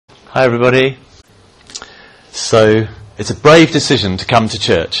Hi everybody. So, it's a brave decision to come to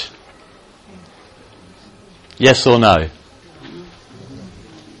church. Yes or no?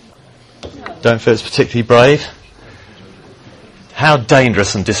 Don't feel it's particularly brave? How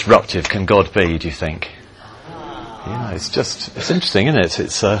dangerous and disruptive can God be, do you think? It's interesting, isn't it?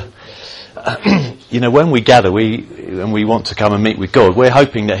 It's when we gather, and we want to come and meet with God, we're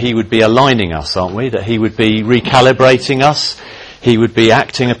hoping that He would be aligning us, aren't we? That He would be recalibrating us. He would be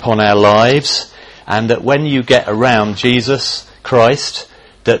acting upon our lives, and that when you get around Jesus Christ,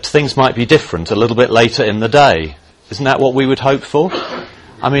 that things might be different a little bit later in the day. Isn't that what we would hope for?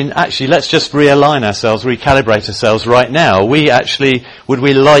 I mean, actually, let's just realign ourselves, recalibrate ourselves right now. Would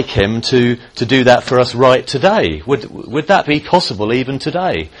we like Him to do that for us right today? Would that be possible even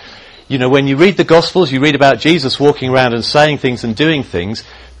today? You know, when you read the Gospels, you read about Jesus walking around and saying things and doing things.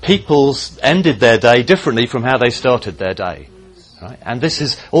 People ended their day differently from how they started their day. Right? And this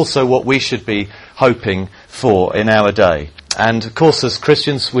is also what we should be hoping for in our day. And of course, as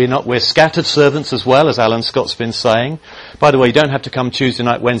Christians, we're scattered servants as well, as Alan Scott's been saying. By the way, you don't have to come Tuesday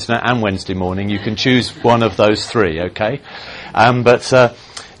night, Wednesday night and Wednesday morning. You can choose one of those three, okay?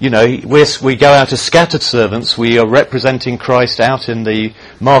 We go out as scattered servants. We are representing Christ out in the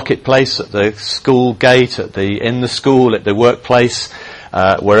marketplace, at the school gate, in the school, at the workplace,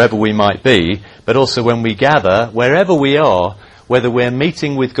 wherever we might be. But also when we gather, wherever we are, whether we're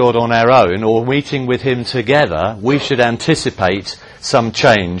meeting with God on our own or meeting with Him together, we should anticipate some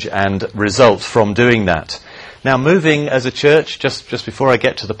change and results from doing that. Now, moving as a church, just before I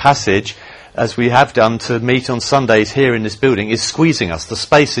get to the passage, as we have done to meet on Sundays here in this building, is squeezing us. The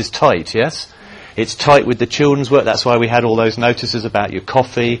space is tight, yes? It's tight with the children's work. That's why we had all those notices about your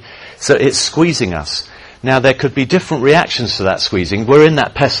coffee. So it's squeezing us. Now, there could be different reactions to that squeezing. We're in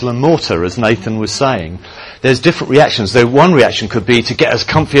that pestle and mortar, as Nathan was saying. There's different reactions. Though one reaction could be to get as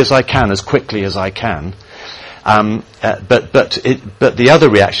comfy as I can, as quickly as I can. But the other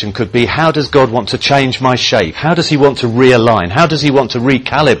reaction could be, how does God want to change my shape? How does He want to realign? How does He want to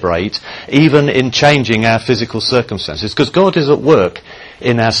recalibrate, even in changing our physical circumstances? Because God is at work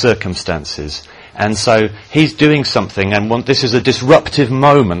in our circumstances. And so He's doing something, and this is a disruptive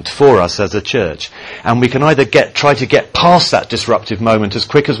moment for us as a church. And we can either try to get past that disruptive moment as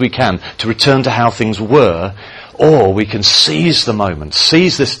quick as we can to return to how things were, or we can seize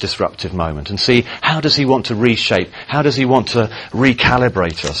this disruptive moment and see, how does He want to reshape? How does He want to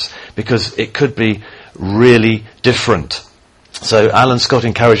recalibrate us? Because it could be really different. So Alan Scott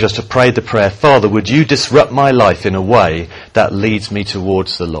encouraged us to pray the prayer, Father, would you disrupt my life in a way that leads me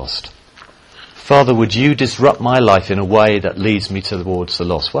towards the lost? Father, would you disrupt my life in a way that leads me towards the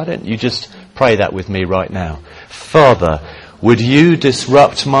lost? Why don't you just pray that with me right now? Father, would you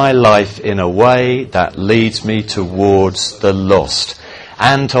disrupt my life in a way that leads me towards the lost?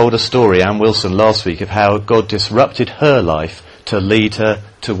 Anne told a story, Anne Wilson, last week, of how God disrupted her life to lead her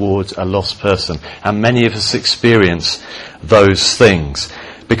towards a lost person. And many of us experience those things.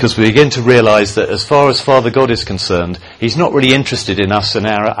 Because we begin to realise that as far as Father God is concerned, He's not really interested in us and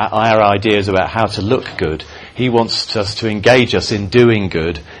our ideas about how to look good. He wants us to engage us in doing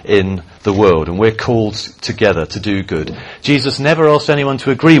good in the world. And we're called together to do good. Jesus never asked anyone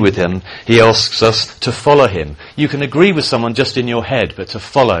to agree with Him. He asks us to follow Him. You can agree with someone just in your head, but to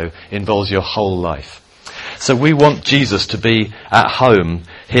follow involves your whole life. So we want Jesus to be at home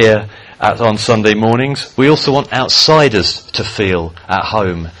here on Sunday mornings. We also want outsiders to feel at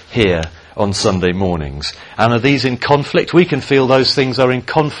home here on Sunday mornings. And are these in conflict? We can feel those things are in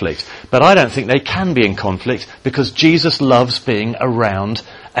conflict. But I don't think they can be in conflict, because Jesus loves being around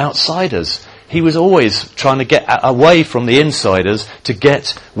outsiders. He was always trying to get away from the insiders to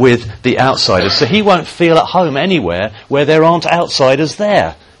get with the outsiders. So He won't feel at home anywhere where there aren't outsiders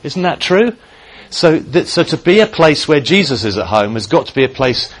there. Isn't that true? So to be a place where Jesus is at home has got to be a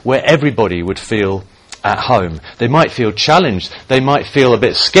place where everybody would feel at home. They might feel challenged, they might feel a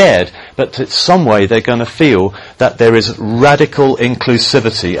bit scared, but in some way they're going to feel that there is radical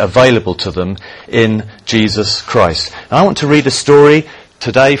inclusivity available to them in Jesus Christ. And I want to read a story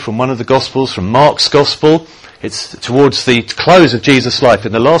today from one of the Gospels, from Mark's Gospel. It's towards the close of Jesus' life,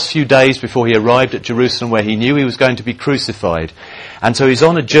 in the last few days before He arrived at Jerusalem, where He knew He was going to be crucified. And so He's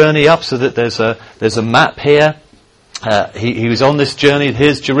on a journey up, so that there's a map here. He was on this journey.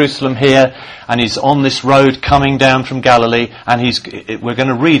 Here's Jerusalem here, and He's on this road coming down from Galilee. And we're going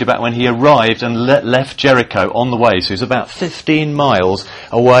to read about when He arrived and left Jericho on the way. So He's about 15 miles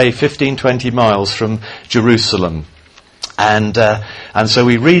away, 20 miles from Jerusalem. And so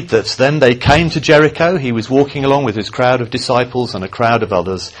we read that then they came to Jericho. He was walking along with his crowd of disciples and a crowd of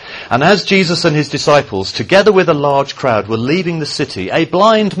others. And as Jesus and his disciples, together with a large crowd, were leaving the city, a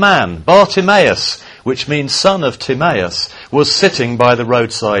blind man, Bartimaeus, which means son of Timaeus, was sitting by the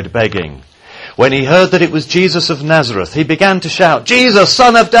roadside begging. When he heard that it was Jesus of Nazareth, he began to shout, "Jesus,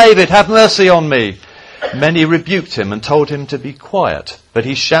 Son of David, have mercy on me." Many rebuked him and told him to be quiet, but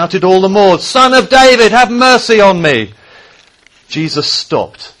he shouted all the more, "Son of David, have mercy on me." Jesus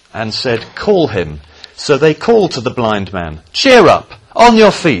stopped and said, "Call him." So they called to the blind man, "Cheer up, on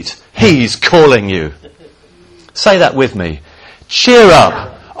your feet, he's calling you." Say that with me. Cheer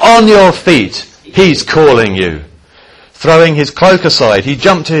up, on your feet, he's calling you. Throwing his cloak aside, he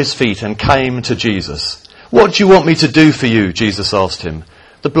jumped to his feet and came to Jesus. "What do you want me to do for you?" Jesus asked him.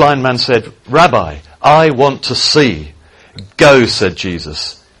 The blind man said, "Rabbi, I want to see." "Go," said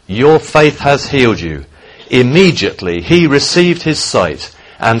Jesus. "Your faith has healed you." Immediately he received his sight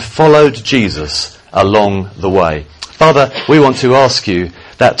and followed Jesus along the way. Father, we want to ask you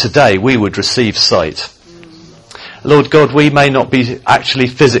that today we would receive sight. Lord God, we may not be actually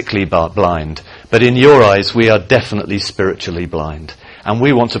physically blind, but in your eyes we are definitely spiritually blind. And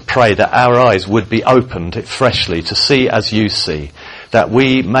we want to pray that our eyes would be opened freshly to see as you see, that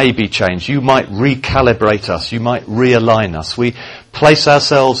we may be changed. You might recalibrate us. You might realign us. We place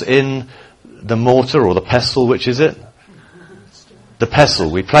ourselves in the mortar or the pestle, which is it? The pestle.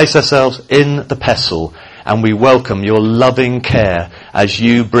 We place ourselves in the pestle and we welcome your loving care as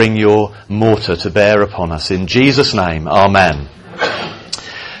you bring your mortar to bear upon us. In Jesus' name, amen.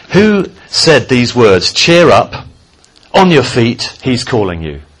 Who said these words? Cheer up, on your feet, he's calling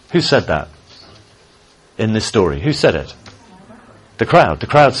you. Who said that in this story? Who said it? The crowd. The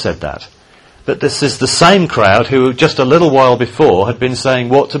crowd said that. But this is the same crowd who just a little while before had been saying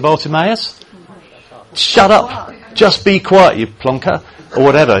what to Bartimaeus? Shut up. Just be quiet, you plonker. Or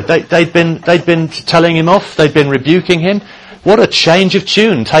whatever. They'd been telling him off. They'd been rebuking him. What a change of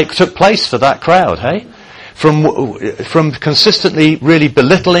tune took place for that crowd, hey? From consistently really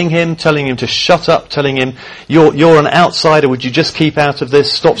belittling him, telling him to shut up, telling him, you're an outsider, would you just keep out of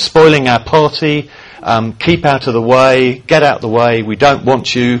this? Stop spoiling our party. Keep out of the way. Get out the way. We don't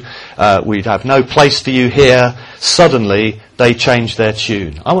want you. We have no place for you here. Suddenly, they changed their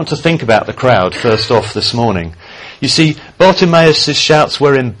tune. I want to think about the crowd first off this morning. You see, Bartimaeus' shouts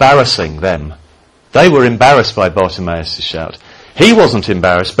were embarrassing them. They were embarrassed by Bartimaeus' shout. He wasn't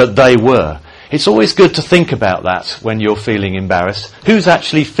embarrassed, but they were. It's always good to think about that when you're feeling embarrassed. Who's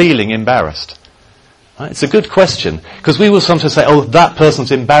actually feeling embarrassed? Right? It's a good question, because we will sometimes say, oh, that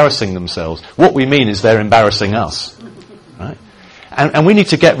person's embarrassing themselves. What we mean is they're embarrassing us. Right? And we need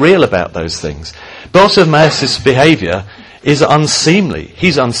to get real about those things. Bartimaeus' behaviour is unseemly.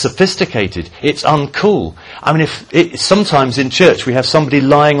 He's unsophisticated. It's uncool. I mean, sometimes in church we have somebody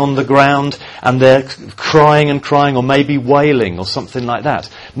lying on the ground and they're crying and crying, or maybe wailing or something like that.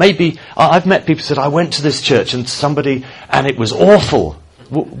 Maybe, I've met people who said, I went to this church and it was awful.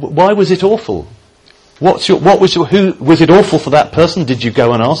 Why was it awful? Was it awful for that person? Did you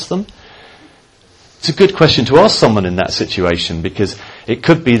go and ask them? It's a good question to ask someone in that situation, because it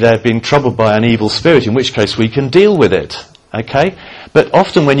could be they've been troubled by an evil spirit, in which case we can deal with it. Okay? But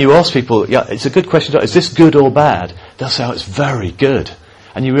often when you ask people, yeah, it's a good question, is this good or bad? They'll say, oh, it's very good.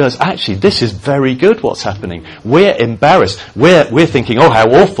 And you realise, actually, this is very good what's happening. We're embarrassed. We're thinking, oh, how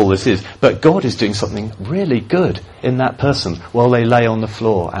awful this is. But God is doing something really good in that person while they lay on the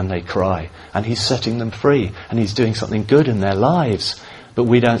floor and they cry. And he's setting them free. And he's doing something good in their lives. But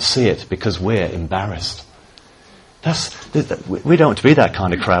we don't see it because we're embarrassed. We don't want to be that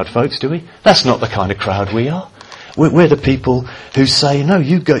kind of crowd, folks, do we? That's not the kind of crowd we are. We're the people who say, no,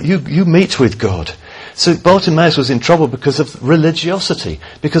 you meet with God. So Bartimaeus was in trouble because of religiosity,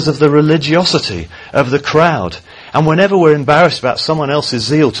 because of the religiosity of the crowd. And whenever we're embarrassed about someone else's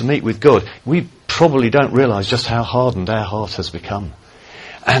zeal to meet with God, we probably don't realise just how hardened our heart has become.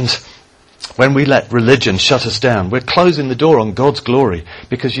 And when we let religion shut us down, we're closing the door on God's glory,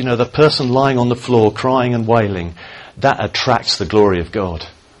 because, you know, the person lying on the floor crying and wailing, that attracts the glory of God.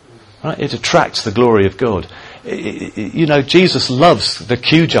 Right? It attracts the glory of God. You know, Jesus loves the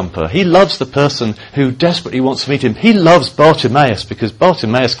queue jumper. He loves the person who desperately wants to meet him. He loves Bartimaeus because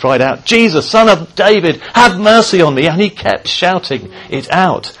Bartimaeus cried out, Jesus, Son of David, have mercy on me. And he kept shouting it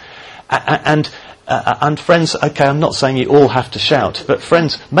out. And friends, okay, I'm not saying you all have to shout, but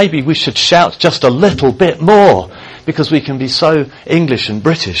friends, maybe we should shout just a little bit more, because we can be so English and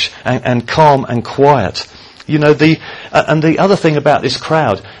British and calm and quiet. You know, and the other thing about this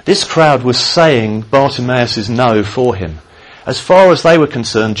crowd was saying Bartimaeus' no for him. As far as they were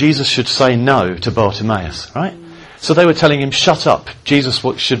concerned, Jesus should say no to Bartimaeus, right? So they were telling him, shut up. Jesus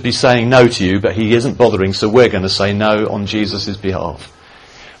should be saying no to you, but he isn't bothering, so we're going to say no on Jesus' behalf.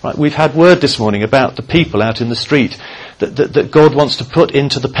 Right, we've had word this morning about the people out in the street that God wants to put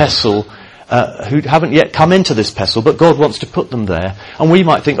into the pestle, who haven't yet come into this pestle, but God wants to put them there. And we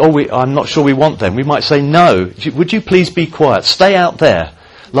might think, I'm not sure we want them. We might say, no, would you please be quiet? Stay out there,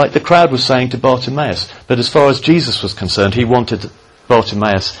 like the crowd was saying to Bartimaeus. But as far as Jesus was concerned, he wanted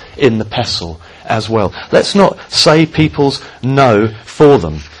Bartimaeus in the pestle as well. Let's not say people's no for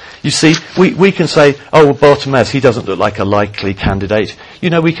them. You see, we can say, Bartimaeus, he doesn't look like a likely candidate. You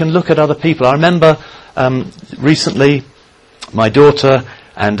know, we can look at other people. I remember recently my daughter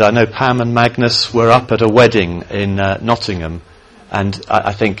and I know Pam and Magnus were up at a wedding in Nottingham, and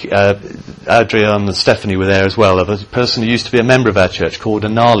I think Adrian and Stephanie were there as well, of a person who used to be a member of our church called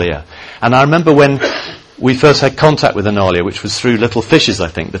Analia. And I remember when we first had contact with Analia, which was through Little Fishes, I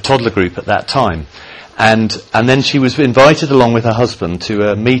think, the toddler group at that time. And then she was invited along with her husband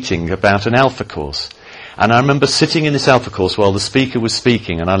to a meeting about an Alpha course. And I remember sitting in this Alpha course while the speaker was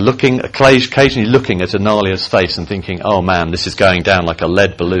speaking, and I'm occasionally looking at Analia's face and thinking, oh man, this is going down like a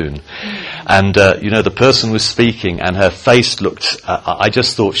lead balloon. And, the person was speaking and her face looked, I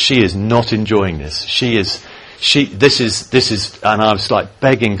just thought, she is not enjoying this. This is, and I was like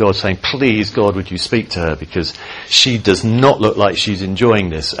begging God, saying, please God, would you speak to her, because she does not look like she's enjoying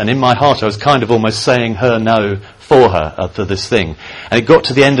this. And in my heart I was kind of almost saying her no for her for this thing. And it got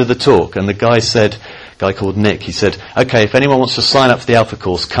to the end of the talk, and the guy called Nick, he said, okay, if anyone wants to sign up for the Alpha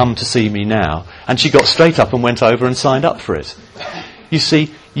course, come to see me now. And she got straight up and went over and signed up for it. You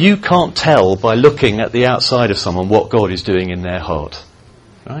see, you can't tell by looking at the outside of someone what God is doing in their heart.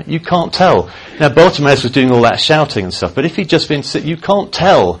 Right? You can't tell. Now, Bartimaeus was doing all that shouting and stuff, but if he'd just been you can't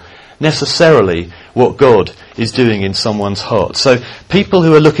tell necessarily what God is doing in someone's heart. So people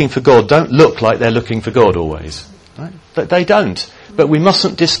who are looking for God don't look like they're looking for God always. Right? They don't. But we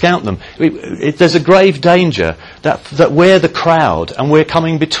mustn't discount them. There's a grave danger that we're the crowd and we're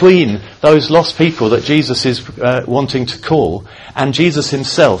coming between those lost people that Jesus is wanting to call and Jesus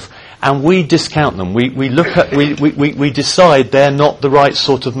himself. And we discount them. We decide they're not the right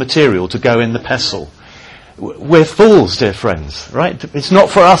sort of material to go in the pestle. We're fools, dear friends, right? It's not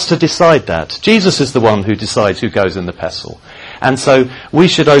for us to decide that. Jesus is the one who decides who goes in the pestle. And so we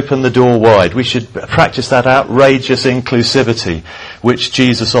should open the door wide. We should practice that outrageous inclusivity which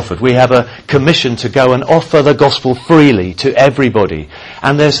Jesus offered. We have a commission to go and offer the gospel freely to everybody.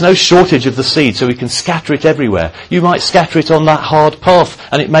 And there's no shortage of the seed, so we can scatter it everywhere. You might scatter it on that hard path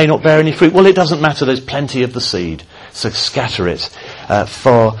and it may not bear any fruit. Well, it doesn't matter. There's plenty of the seed. So scatter it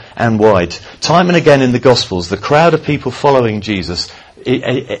far and wide. Time and again in the Gospels, the crowd of people following Jesus,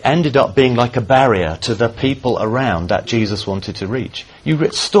 it ended up being like a barrier to the people around that Jesus wanted to reach. You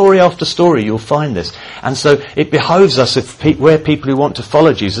read story after story, you'll find this. And so it behoves us, if we're people who want to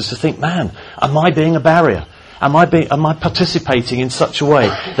follow Jesus, to think, man, am I being a barrier? Am I participating in such a way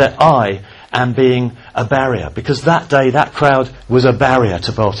that I am being a barrier? Because that day, that crowd was a barrier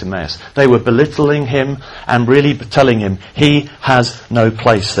to Bartimaeus. They were belittling him and really telling him he has no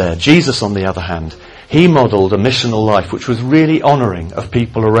place there. Jesus, on the other hand, he modelled a missional life which was really honouring of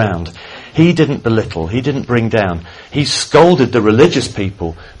people around. He didn't belittle, he didn't bring down. He scolded the religious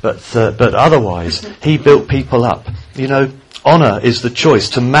people, but otherwise he built people up. You know, honour is the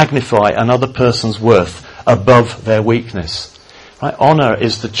choice to magnify another person's worth above their weakness. Right? Honour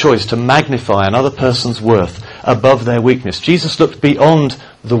is the choice to magnify another person's worth above their weakness. Jesus looked beyond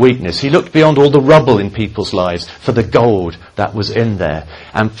the weakness. He looked beyond all the rubble in people's lives for the gold that was in there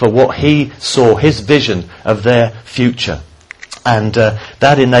and for what he saw, his vision of their future. And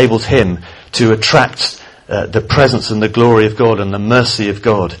that enabled him to attract the presence and the glory of God and the mercy of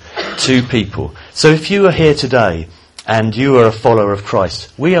God to people. So if you are here today and you are a follower of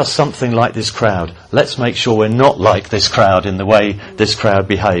Christ, we are something like this crowd. Let's make sure we're not like this crowd in the way this crowd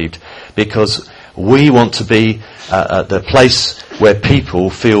behaved, because we want to be the place where people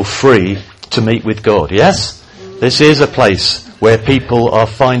feel free to meet with God. Yes? This is a place where people are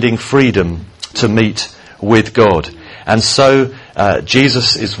finding freedom to meet with God. And so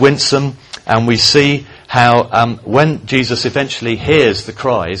Jesus is winsome, and we see how when Jesus eventually hears the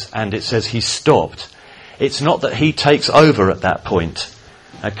cries, and it says he stopped, it's not that he takes over at that point.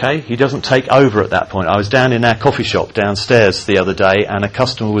 Okay? He doesn't take over at that point. I was down in our coffee shop downstairs the other day, and a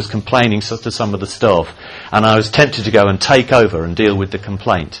customer was complaining to some of the staff, and I was tempted to go and take over and deal with the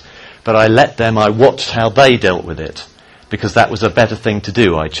complaint. But I watched how they dealt with it, because that was a better thing to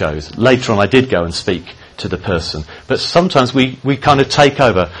do, I chose. Later on I did go and speak to the person. But sometimes we kind of take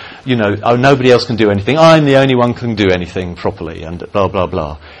over, nobody else can do anything. I'm the only one who can do anything properly, and blah, blah,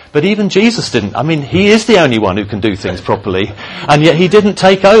 blah. But even Jesus didn't. I mean, he is the only one who can do things properly, and yet he didn't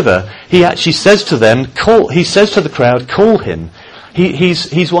take over. He actually says to them, he says to the crowd, call him.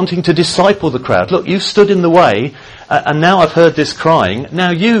 He's wanting to disciple the crowd. Look, you've stood in the way, and now I've heard this crying.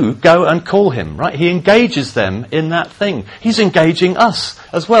 Now you go and call him, right? He engages them in that thing. He's engaging us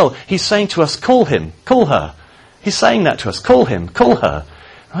as well. He's saying to us, call him, call her. He's saying that to us, call him, call her.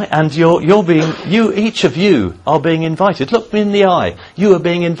 Right? And each of you are being invited. Look me in the eye. You are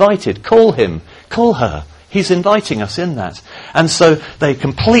being invited. Call him, call her. He's inviting us in that. And so they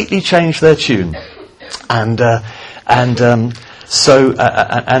completely change their tune. And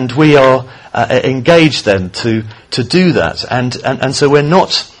we are engaged then to do that, and so we're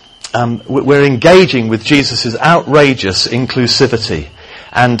not we're engaging with Jesus' outrageous inclusivity.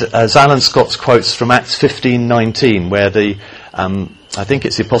 And as Alan Scott's quotes from Acts 15:19, where I think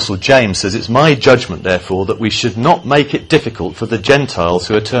it's the Apostle James says, "It's my judgment, therefore, that we should not make it difficult for the Gentiles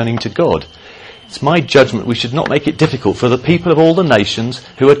who are turning to God." It's my judgment we should not make it difficult for the people of all the nations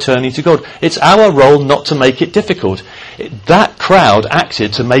who are turning to God. It's our role not to make it difficult. That crowd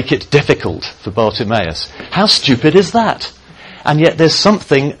acted to make it difficult for Bartimaeus. How stupid is that? And yet there's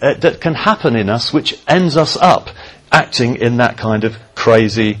something that can happen in us which ends us up acting in that kind of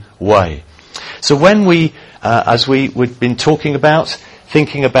crazy way. So when as we've been talking about,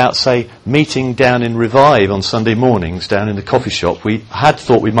 thinking about, say, meeting down in Revive on Sunday mornings, down in the coffee shop. We had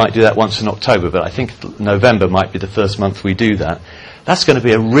thought we might do that once in October, but I think November might be the first month we do that. That's going to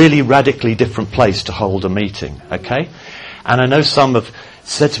be a really radically different place to hold a meeting, okay? And I know some have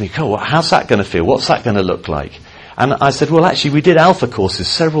said to me, "Oh, how's that going to feel? What's that going to look like?" And I said, well, actually, we did Alpha courses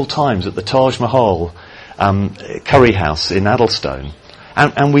several times at the Taj Mahal Curry House in Addlestone.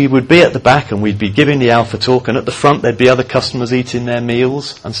 And we would be at the back and we'd be giving the Alpha talk, and at the front there'd be other customers eating their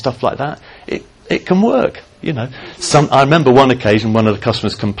meals and stuff like that. It can work, I remember one occasion one of the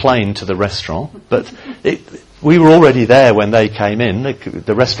customers complained to the restaurant, but we were already there when they came in.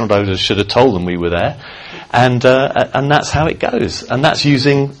 The restaurant owners should have told them we were there. And that's how it goes. And that's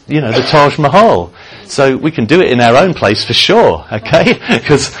using, the Taj Mahal. So we can do it in our own place for sure, okay?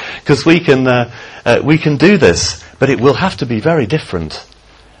 Because we can do this. But it will have to be very different.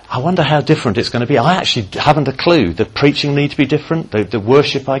 I wonder how different it's going to be. I actually haven't a clue. The preaching need to be different. The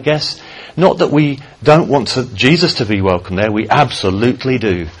worship, I guess. Not that we don't want Jesus to be welcome there. We absolutely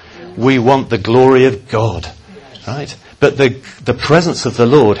do. We want the glory of God. Right? But the presence of the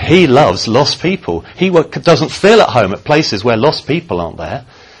Lord, He loves lost people. He doesn't feel at home at places where lost people aren't there.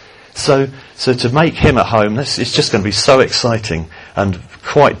 So to make Him at home, it's just going to be so exciting and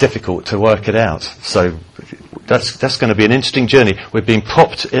quite difficult to work it out. So that's going to be an interesting journey. We're being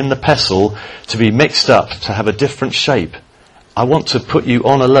popped in the pestle to be mixed up, to have a different shape. I want to put you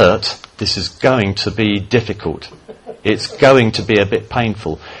on alert. This is going to be difficult. It's going to be a bit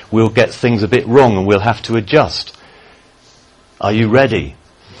painful. We'll get things a bit wrong and we'll have to adjust. Are you ready?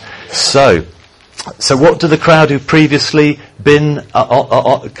 So what do the crowd who've previously been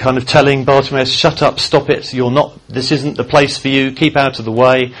kind of telling Bartimaeus, shut up, stop it, this isn't the place for you, keep out of the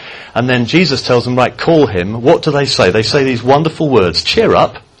way. And then Jesus tells them, right, call him. What do they say? They say these wonderful words, cheer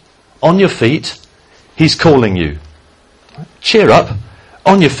up, on your feet, he's calling you. Cheer up,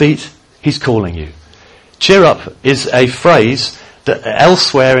 on your feet, he's calling you. Cheer up is a phrase that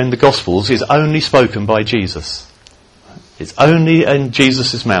elsewhere in the Gospels is only spoken by Jesus. It's only in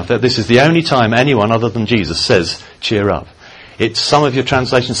Jesus' mouth. This is the only time anyone other than Jesus says, cheer up. Some of your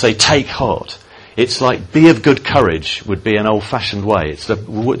translations say, take heart. It's like, be of good courage would be an old-fashioned way. It's the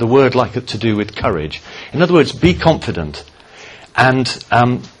word like to do with courage. In other words, be confident. And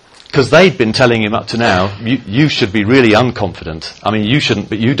because they'd been telling him up to now, you should be really unconfident. I mean, you shouldn't,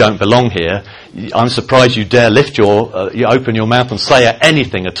 but you don't belong here. I'm surprised you dare you open your mouth and say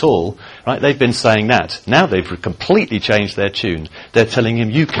anything at all. Right? They've been saying that. Now they've completely changed their tune. They're telling him,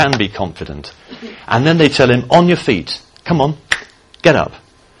 you can be confident. And then they tell him, on your feet. Come on, get up.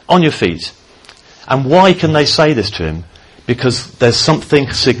 On your feet. And why can they say this to him? Because there's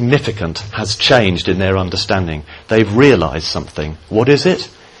something significant has changed in their understanding. They've realised something. What is it?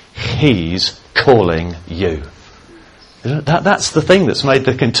 He's calling you. That's the thing that's made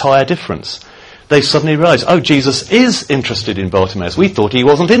the entire difference. They suddenly realise, Jesus is interested in Bartimaeus. We thought he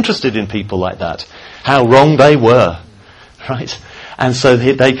wasn't interested in people like that. How wrong they were. Right? And so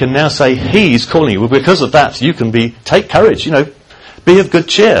they can now say, he's calling you. Well, because of that, you can take courage, be of good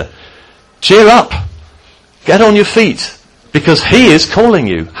cheer. Cheer up. Get on your feet. Because he is calling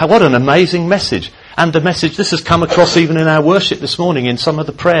you. What an amazing message. And the message, this has come across even in our worship this morning, in some of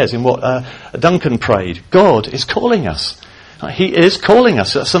the prayers, in what Duncan prayed. God is calling us. He is calling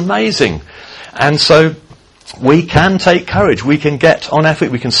us. That's amazing. And so we can take courage. We can get on our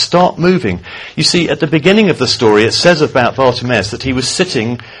feet. We can start moving. You see, at the beginning of the story, it says about Bartimaeus that he was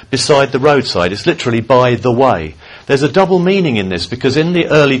sitting beside the roadside. It's literally by the way. There's a double meaning in this, because in the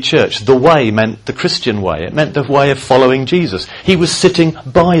early church, the way meant the Christian way. It meant the way of following Jesus. He was sitting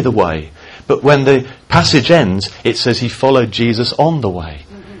by the way. But when the passage ends, it says he followed Jesus on the way.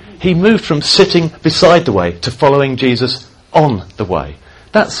 He moved from sitting beside the way to following Jesus on the way.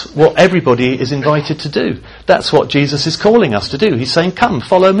 That's what everybody is invited to do. That's what Jesus is calling us to do. He's saying, come,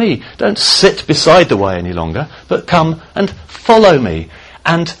 follow me. Don't sit beside the way any longer, but come and follow me.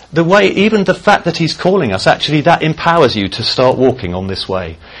 And the way, even the fact that he's calling us, actually that empowers you to start walking on this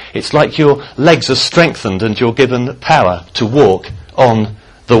way. It's like your legs are strengthened and you're given power to walk on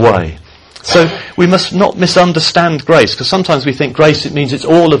the way. So we must not misunderstand grace, because sometimes we think grace, it means it's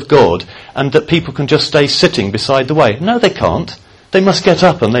all of God and that people can just stay sitting beside the way. No, they can't. They must get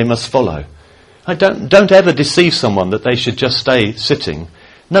up and they must follow. Don't ever deceive someone that they should just stay sitting.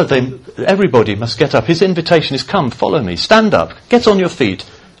 No, everybody must get up. His invitation is, come, follow me. Stand up, get on your feet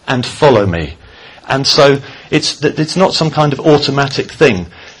and follow me. And so it's not some kind of automatic thing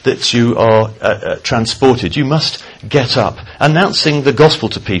that you are transported. You must get up. Announcing the gospel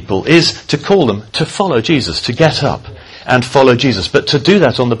to people is to call them to follow Jesus, to get up and follow Jesus. But to do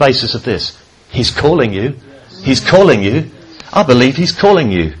that on the basis of this: he's calling you. He's calling you. I believe he's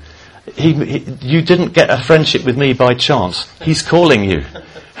calling you. You didn't get a friendship with me by chance. He's calling you.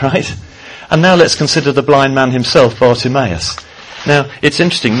 Right? And now let's consider the blind man himself, Bartimaeus. Now, it's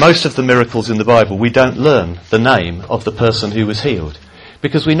interesting. Most of the miracles in the Bible, we don't learn the name of the person who was healed,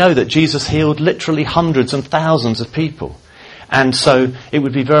 because we know that Jesus healed literally hundreds and thousands of people. And so it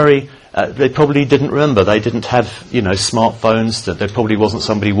would be very... they probably didn't remember. They didn't have, smartphones. That there probably wasn't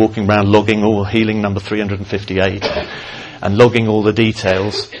somebody walking around logging all healing number 358 and logging all the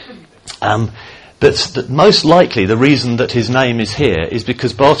details. But most likely the reason that his name is here is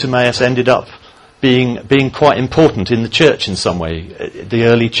because Bartimaeus ended up being quite important in the church in some way, the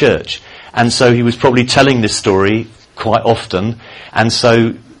early church. And so he was probably telling this story quite often. And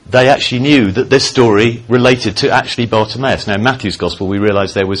so they actually knew that this story related to actually Bartimaeus. Now in Matthew's Gospel we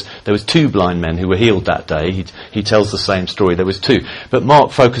realise there was two blind men who were healed that day. He tells the same story. There was two. But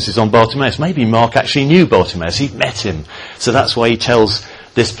Mark focuses on Bartimaeus. Maybe Mark actually knew Bartimaeus. He'd met him. So that's why he tells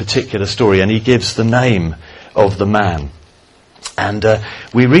this particular story, and he gives the name of the man. And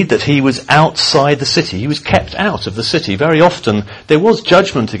we read that he was outside the city. He was kept out of the city. Very often there was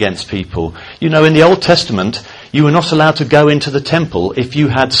judgment against people. In the Old Testament, you were not allowed to go into the temple if you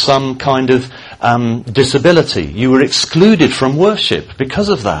had some kind of disability. You were excluded from worship because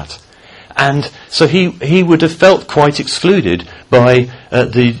of that. And so he would have felt quite excluded by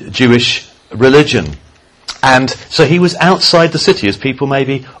the Jewish religion. And so he was outside the city, as people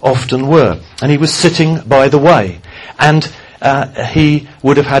maybe often were. And he was sitting by the way. And he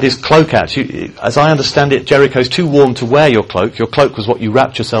would have had his cloak out. As I understand it, Jericho's too warm to wear your cloak. Your cloak was what you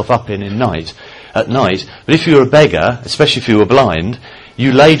wrapped yourself up in at night. But if you were a beggar, especially if you were blind,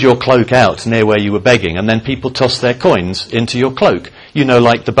 you laid your cloak out near where you were begging, and then people tossed their coins into your cloak.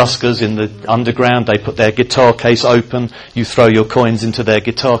 Like the buskers in the underground, they put their guitar case open, you throw your coins into their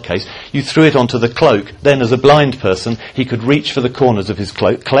guitar case, you threw it onto the cloak, then as a blind person, he could reach for the corners of his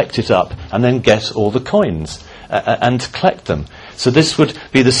cloak, collect it up, and then get all the coins, and collect them. So this would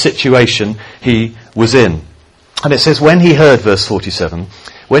be the situation he was in. And it says, when he heard, verse 47,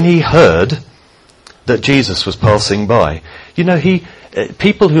 when he heard that Jesus was passing by,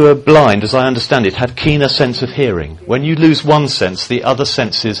 people who are blind, as I understand it, have keener sense of hearing. When you lose one sense, the other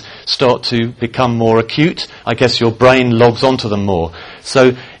senses start to become more acute. I guess your brain logs onto them more.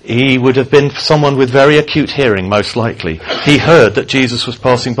 So he would have been someone with very acute hearing, most likely. He heard that Jesus was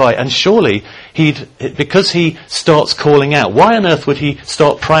passing by, and surely because he starts calling out, why on earth would he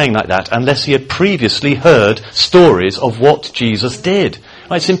start praying like that unless he had previously heard stories of what Jesus did?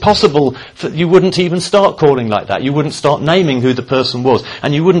 It's impossible. You wouldn't even start calling like that. You wouldn't start naming who the person was.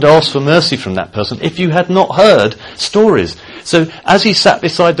 And you wouldn't ask for mercy from that person if you had not heard stories. So as he sat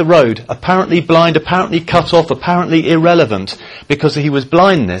beside the road, apparently blind, apparently cut off, apparently irrelevant, because he was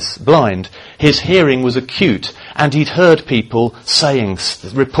blind, his hearing was acute, and he'd heard people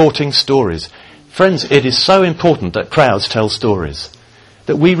reporting stories. Friends, it is so important that crowds tell stories.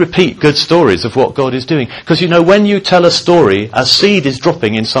 That we repeat good stories of what God is doing. Because when you tell a story, a seed is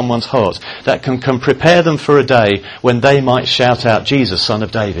dropping in someone's heart that can prepare them for a day when they might shout out, Jesus, Son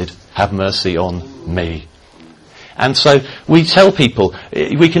of David, have mercy on me. And so we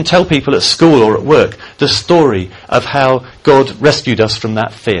can tell people at school or at work the story of how God rescued us from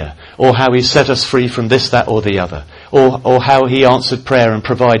that fear, or how he set us free from this, that or the other, or how he answered prayer and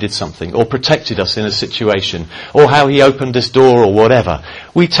provided something, or protected us in a situation, or how he opened this door or whatever.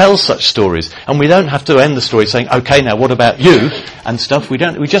 We tell such stories, and we don't have to end the story saying, okay, now what about you and stuff. We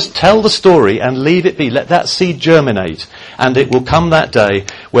just tell the story and leave it be. Let that seed germinate, and it will come that day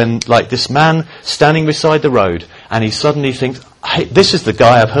when, like this man standing beside the road, and he suddenly thinks, hey, this is the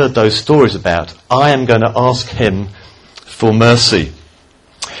guy I've heard those stories about. I am going to ask him for mercy.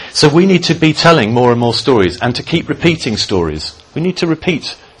 So we need to be telling more and more stories, and to keep repeating stories. We need to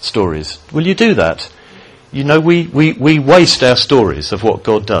repeat stories. Will you do that? You know, we waste our stories of what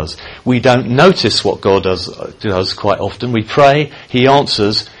God does. We don't notice what God does quite often. We pray, he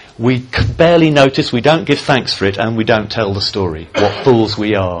answers. We barely notice, we don't give thanks for it, and we don't tell the story. What fools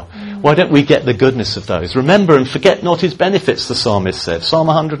we are. Why don't we get the goodness of those? Remember and forget not his benefits, the psalmist said. Psalm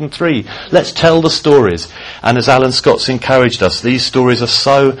 103. Let's tell the stories. And as Alan Scott's encouraged us, these stories are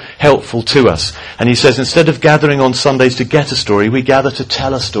so helpful to us. And he says, instead of gathering on Sundays to get a story, we gather to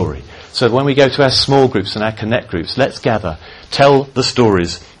tell a story. So when we go to our small groups and our connect groups, let's gather, tell the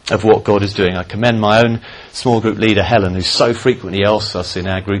stories of what God is doing. I commend my own small group leader, Helen, who so frequently asks us in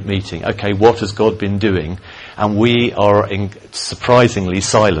our group meeting, okay, what has God been doing? And we are surprisingly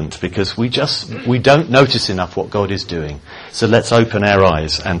silent because we don't notice enough what God is doing. So let's open our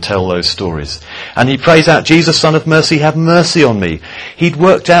eyes and tell those stories. And he prays out, Jesus, Son of Mercy, have mercy on me. He'd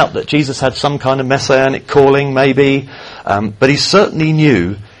worked out that Jesus had some kind of messianic calling, maybe, but he certainly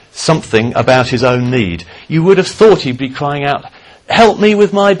knew something about his own need. You would have thought he'd be crying out, help me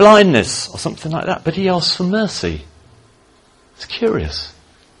with my blindness, or something like that. But he asks for mercy. It's curious.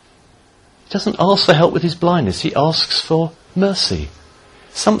 He doesn't ask for help with his blindness. He asks for mercy.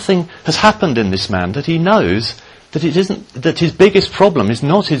 Something has happened in this man that he knows that that his biggest problem is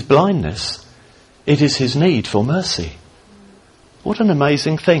not his blindness. It is his need for mercy. What an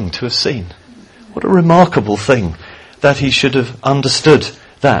amazing thing to have seen. What a remarkable thing that he should have understood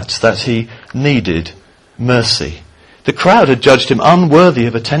that he needed mercy. The crowd had judged him unworthy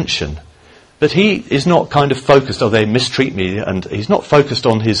of attention, but he is not kind of focused, they mistreat me, and he's not focused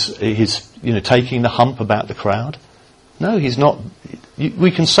on his taking the hump about the crowd. No, he's not. We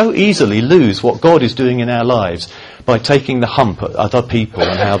can so easily lose what God is doing in our lives by taking the hump at other people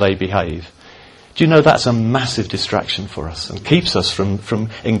and how they behave. Do you know that's a massive distraction for us and keeps us from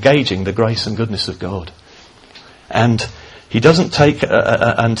engaging the grace and goodness of God? And he doesn't take,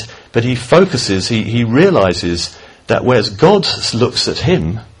 but he focuses, he realises that whereas God looks at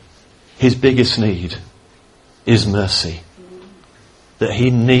him, his biggest need is mercy. That he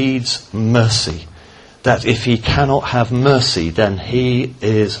needs mercy. That if he cannot have mercy, then he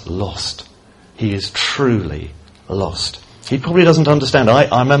is lost. He is truly lost. He probably doesn't understand.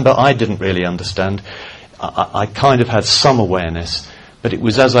 I remember I didn't really understand. I kind of had some awareness, but it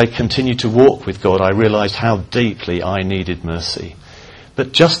was as I continued to walk with God, I realised how deeply I needed mercy.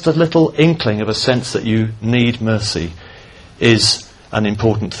 But just a little inkling of a sense that you need mercy is an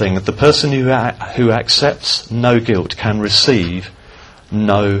important thing. The person who accepts no guilt can receive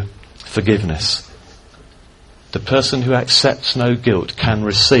no forgiveness. The person who accepts no guilt can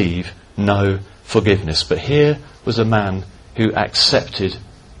receive no forgiveness. But here was a man who accepted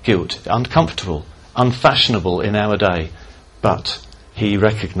guilt. Uncomfortable, unfashionable in our day, but he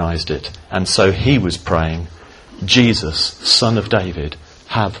recognised it. And so he was praying, Jesus, Son of David,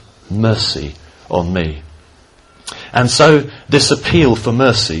 have mercy on me. And so this appeal for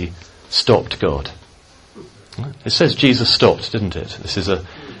mercy stopped God. It says Jesus stopped, didn't it? This is a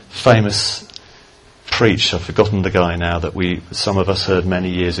famous preach. I've forgotten the guy now that some of us heard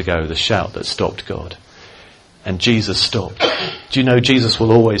many years ago, the shout that stopped God. And Jesus stopped. Do you know Jesus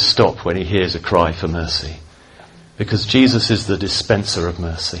will always stop when he hears a cry for mercy? Because Jesus is the dispenser of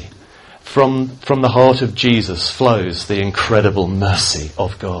mercy. From the heart of Jesus flows the incredible mercy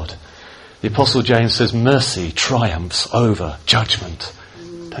of God. The Apostle James says mercy triumphs over judgment.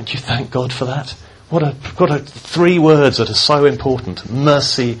 Don't you thank God for that? What a 3 words that are so important.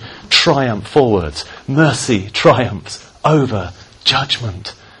 Mercy, triumph, 4 words. Mercy triumphs over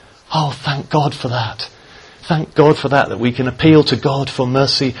judgment. Oh, thank God for that. Thank God for that we can appeal to God for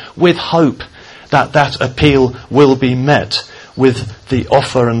mercy with hope that appeal will be met with the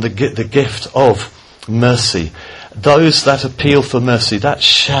offer and the gift of mercy. Those that appeal for mercy, that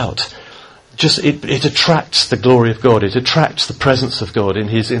shout, it attracts the glory of God. It attracts the presence of God in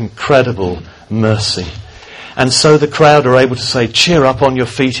his incredible mercy. And so the crowd are able to say, cheer up on your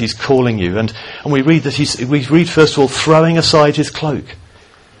feet, he's calling you. And we read that we read first of all, throwing aside his cloak.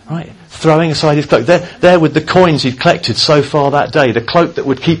 Right? throwing aside his cloak. There with the coins he'd collected so far that day, the cloak that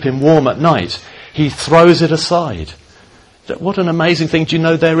would keep him warm at night, he throws it aside. What an amazing thing. Do you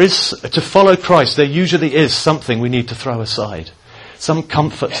know, to follow Christ, there usually is something we need to throw aside. Some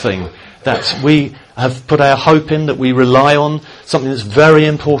comfort thing that we have put our hope in, that we rely on, something that's very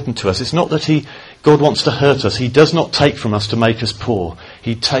important to us. It's not that God wants to hurt us. He does not take from us to make us poor.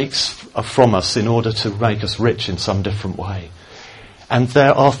 He takes from us in order to make us rich in some different way. And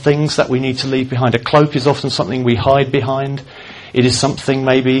there are things that we need to leave behind. A cloak is often something we hide behind. It is something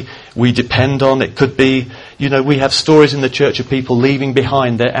maybe we depend on. It could be, we have stories in the church of people leaving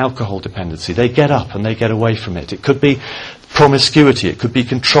behind their alcohol dependency. They get up and they get away from it. It could be promiscuity. It could be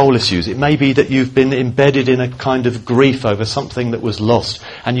control issues. It may be that you've been embedded in a kind of grief over something that was lost,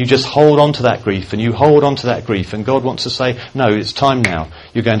 and you just hold on to that grief, and you hold on to that grief, and God wants to say, no, it's time now.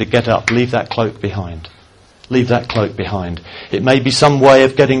 You're going to get up. Leave that cloak behind. Leave that cloak behind. It may be some way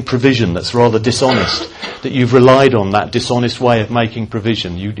of getting provision that's rather dishonest, that you've relied on that dishonest way of making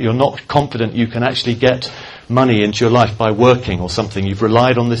provision. You're not confident you can actually get money into your life by working or something. You've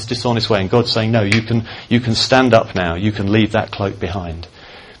relied on this dishonest way, and God's saying, no, you can stand up now. You can leave that cloak behind.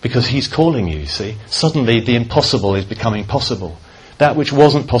 Because he's calling you, see. Suddenly the impossible is becoming possible. That which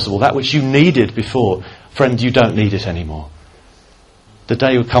wasn't possible, that which you needed before, friend, you don't need it anymore. The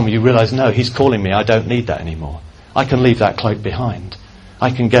day will come when you realise, no, he's calling me, I don't need that anymore. I can leave that cloak behind.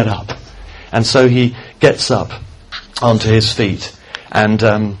 I can get up. And so he gets up onto his feet,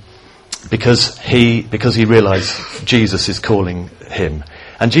 and because he realised Jesus is calling him.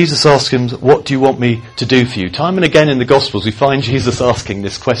 And Jesus asks him, what do you want me to do for you? Time and again in the Gospels we find Jesus asking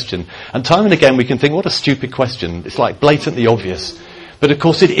this question. And time and again we can think, what a stupid question. It's like blatantly obvious. But of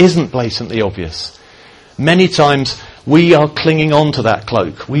course it isn't blatantly obvious. Many times we are clinging on to that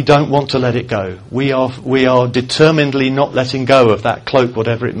cloak. We don't want to let it go. We are determinedly not letting go of that cloak,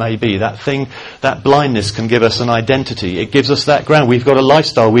 whatever it may be. That thing, that blindness can give us an identity. It gives us that ground. We've got a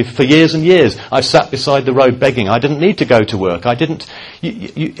lifestyle. For years and years, I've sat beside the road begging. I didn't need to go to work.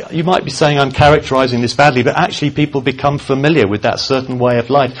 You might be saying I'm characterising this badly, but actually people become familiar with that certain way of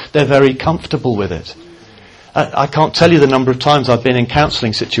life. They're very comfortable with it. I can't tell you the number of times I've been in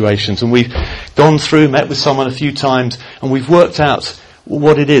counselling situations, and we've gone through, met with someone a few times, and we've worked out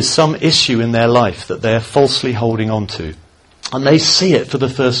what it is, some issue in their life that they're falsely holding on to. And they see it for the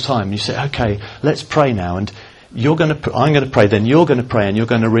first time. You say, okay, let's pray now, and I'm going to pray, then you're going to pray, and you're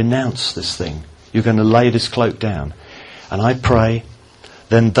going to renounce this thing. You're going to lay this cloak down. And I pray,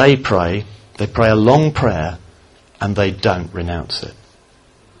 then they pray a long prayer, and they don't renounce it.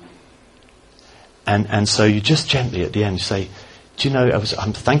 And so you just gently at the end say, do you know,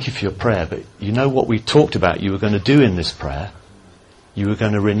 thank you for your prayer, but you know what we talked about you were going to do in this prayer? You were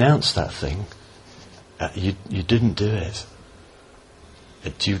going to renounce that thing. You didn't do it.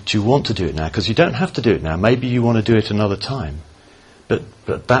 Do you want to do it now? Because you don't have to do it now. Maybe you want to do it another time.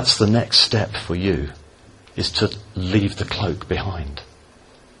 But that's the next step for you, is to leave the cloak behind.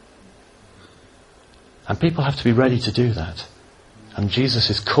 And people have to be ready to do that. And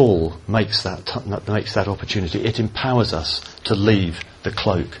Jesus' call makes that opportunity. It empowers us to leave the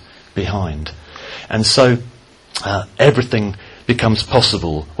cloak behind. And so everything becomes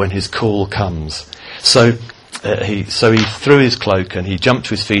possible when his call comes. So he threw his cloak and he jumped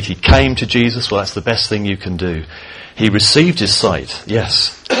to his feet. He came to Jesus. Well, that's the best thing you can do. He received his sight,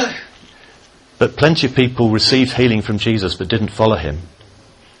 yes. But plenty of people received healing from Jesus but didn't follow him.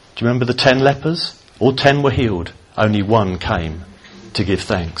 Do you remember the 10 lepers? All 10 were healed. Only one came to give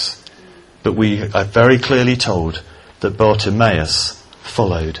thanks. But we are very clearly told that Bartimaeus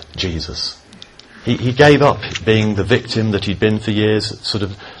followed Jesus. He gave up being the victim that he'd been for years, sort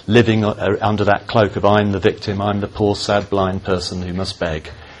of living under that cloak of I'm the victim, I'm the poor, sad, blind person who must beg.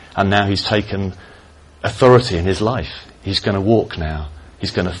 And now he's taken authority in his life. He's going to walk now.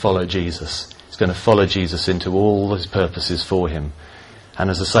 He's going to follow Jesus. He's going to follow Jesus into all his purposes for him. And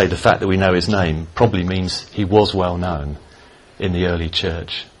as I say, the fact that we know his name probably means he was well known in the early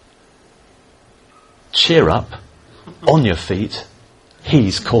church. Cheer up, on your feet,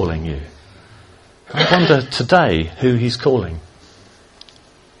 he's calling you. I wonder today who he's calling.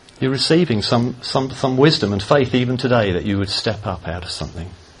 You're receiving some wisdom and faith even today that you would step up out of something.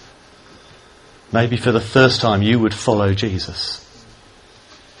 Maybe for the first time you would follow Jesus.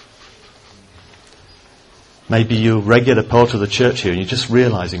 Maybe you're a regular part of the church here and you're just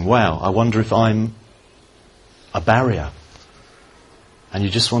realising, wow, I wonder if I'm a barrier. And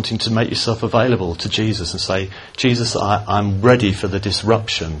you're just wanting to make yourself available to Jesus and say, Jesus, I'm ready for the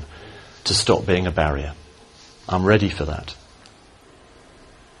disruption to stop being a barrier. I'm ready for that.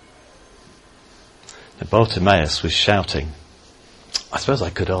 Now, Bartimaeus was shouting, I suppose I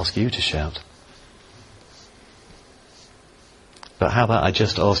could ask you to shout. But how about I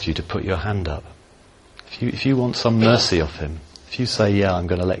just ask you to put your hand up? If you want some mercy of him, if you say, yeah, I'm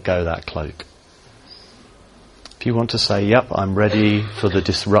going to let go of that cloak. If you want to say, yep, I'm ready for the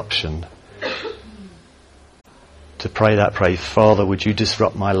disruption. To pray that prayer, Father, would you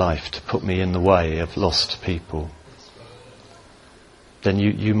disrupt my life to put me in the way of lost people? Then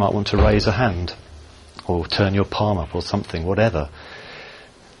you might want to raise a hand or turn your palm up or something, whatever.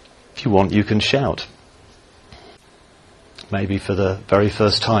 If you want, you can shout. Maybe for the very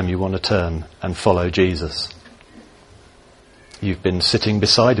first time you want to turn and follow Jesus. You've been sitting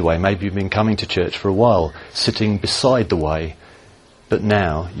beside the way. Maybe you've been coming to church for a while, sitting beside the way. But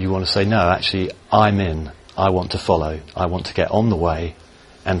now you want to say, no, actually, I'm in. I want to follow. I want to get on the way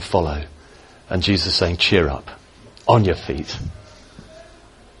and follow. And Jesus is saying, cheer up, on your feet,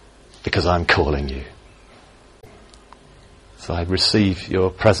 because I'm calling you. So I receive your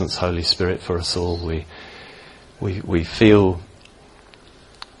presence, Holy Spirit, for us all. We feel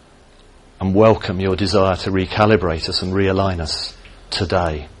and welcome your desire to recalibrate us and realign us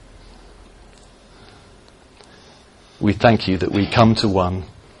today. We thank you that we come to one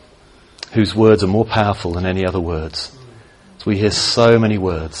whose words are more powerful than any other words. So we hear so many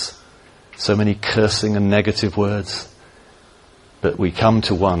words, so many cursing and negative words, but we come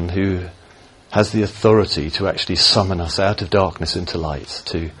to one who has the authority to actually summon us out of darkness into light,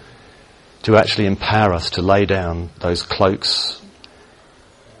 to actually empower us to lay down those cloaks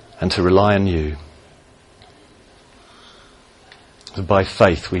and to rely on you. So by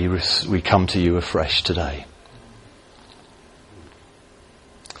faith we come to you afresh today.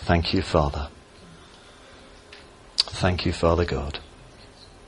 Thank you, Father. Thank you, Father God.